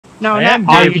No, I not am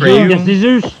Are gay you for doing you. the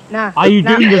scissors? Nah. Are you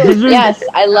nah. doing the scissors? Yes,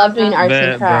 I love doing arts Bet,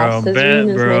 and crafts. bro. Scissoring Bet, is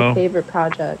my bro. favorite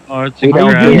project. Arts We and Are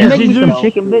you don't doing care. the crafts. make me some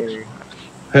chicken, bitch?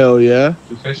 Hell yeah.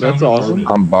 That's awesome.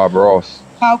 I'm Bob Ross.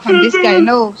 How come this guy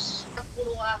knows?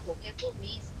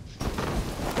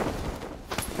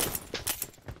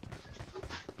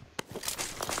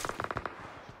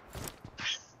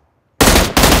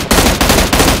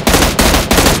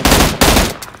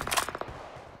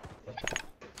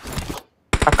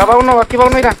 Aquí va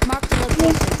uno, mira.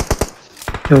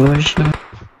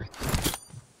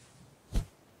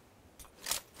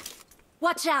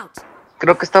 Watch out!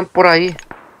 Creo que están por ahí.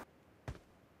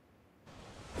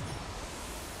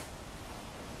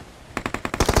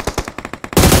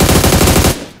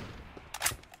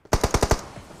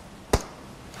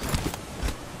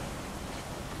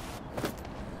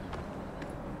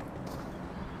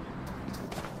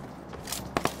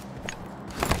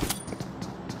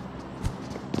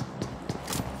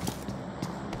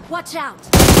 Watch out!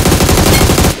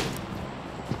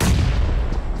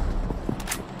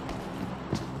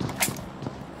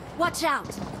 Watch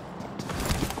out!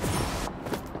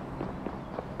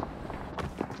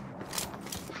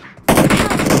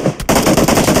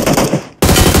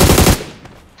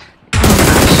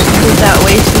 Did that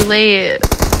way too late.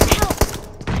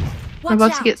 I'm Watch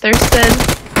about to out. get thirsted.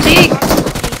 Cheek!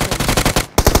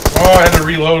 Oh, I had to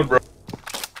reload, bro.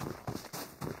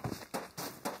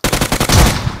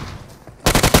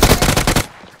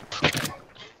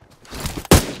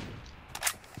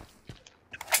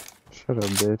 Shut up,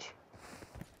 bitch.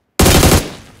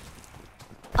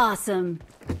 Awesome.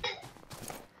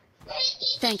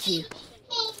 Thank you.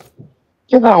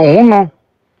 Queda uno.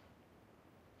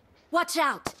 Watch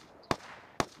out!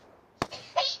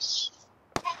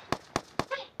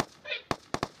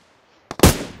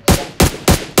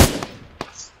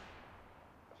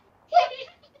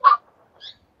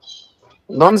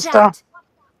 ¿Dónde Watch está? out.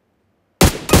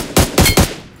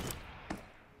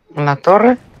 ¿En la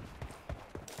torre?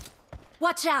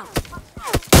 Watch out!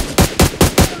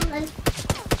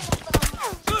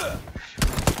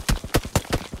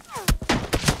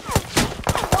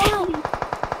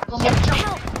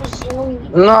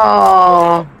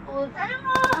 No.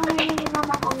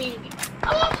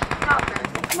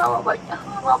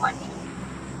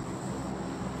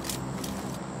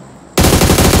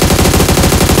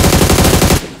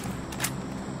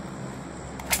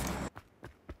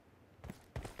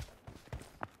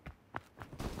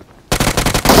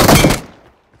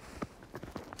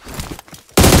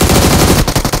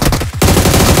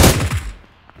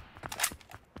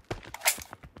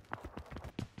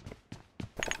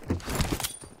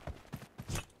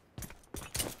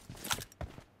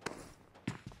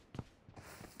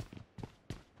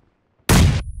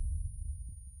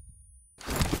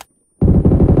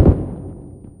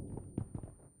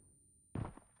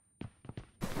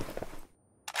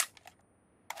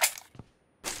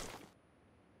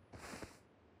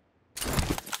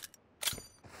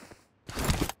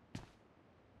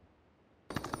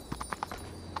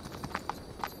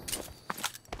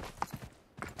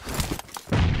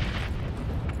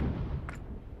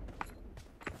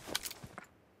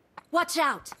 Watch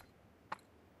out!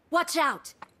 Watch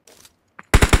out!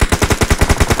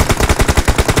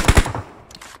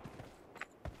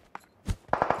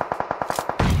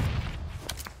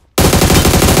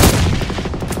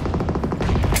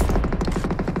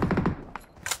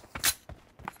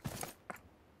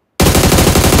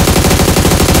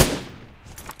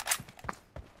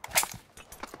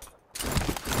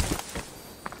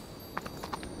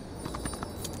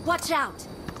 Watch out!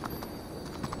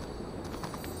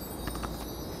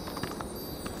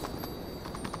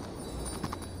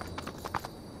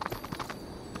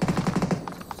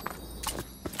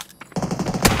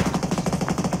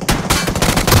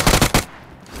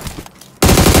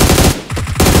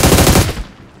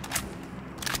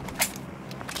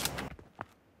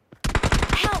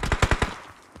 Help!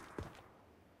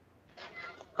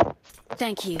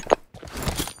 Thank you.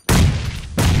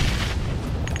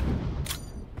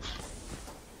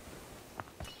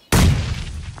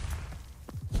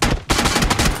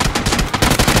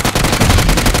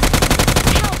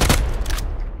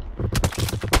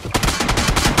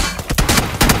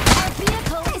 Our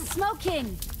vehicle is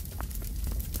smoking!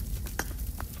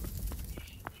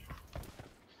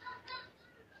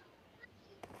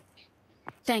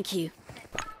 Thank you.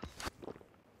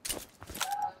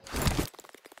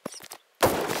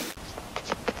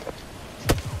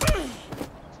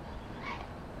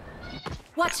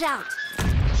 Watch out!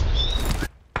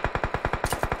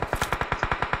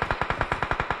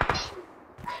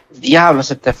 Diablo,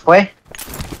 se te fue.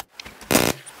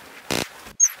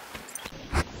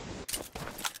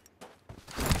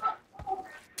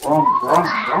 Oh,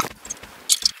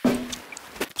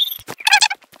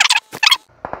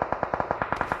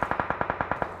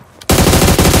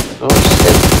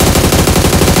 shit.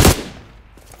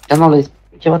 Ya no le...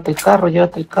 Llévate el carro,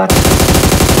 llévate el carro.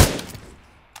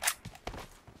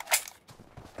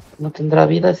 No tendrá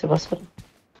vida ese basura.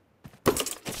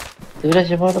 Te hubieras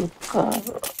llevado el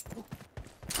carro.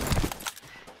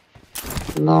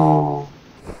 No.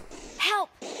 Help!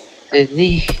 Te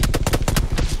dije.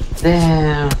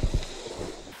 Damn.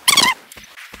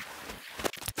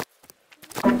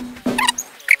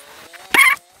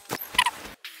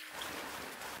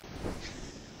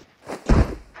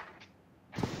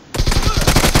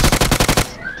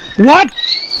 What?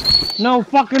 No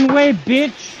fucking way,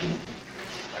 bitch!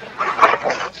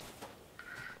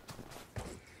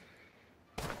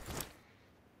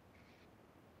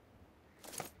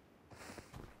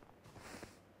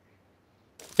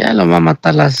 Ya lo va a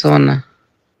matar la zona.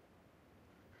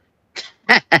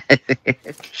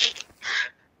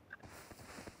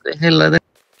 Déjelo de...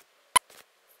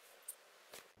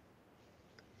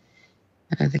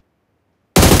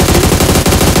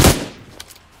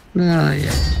 No,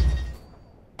 ya.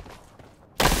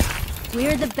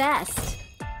 We're the best.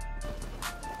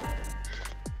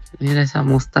 Mira esa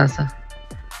mostaza.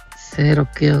 0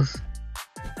 kills.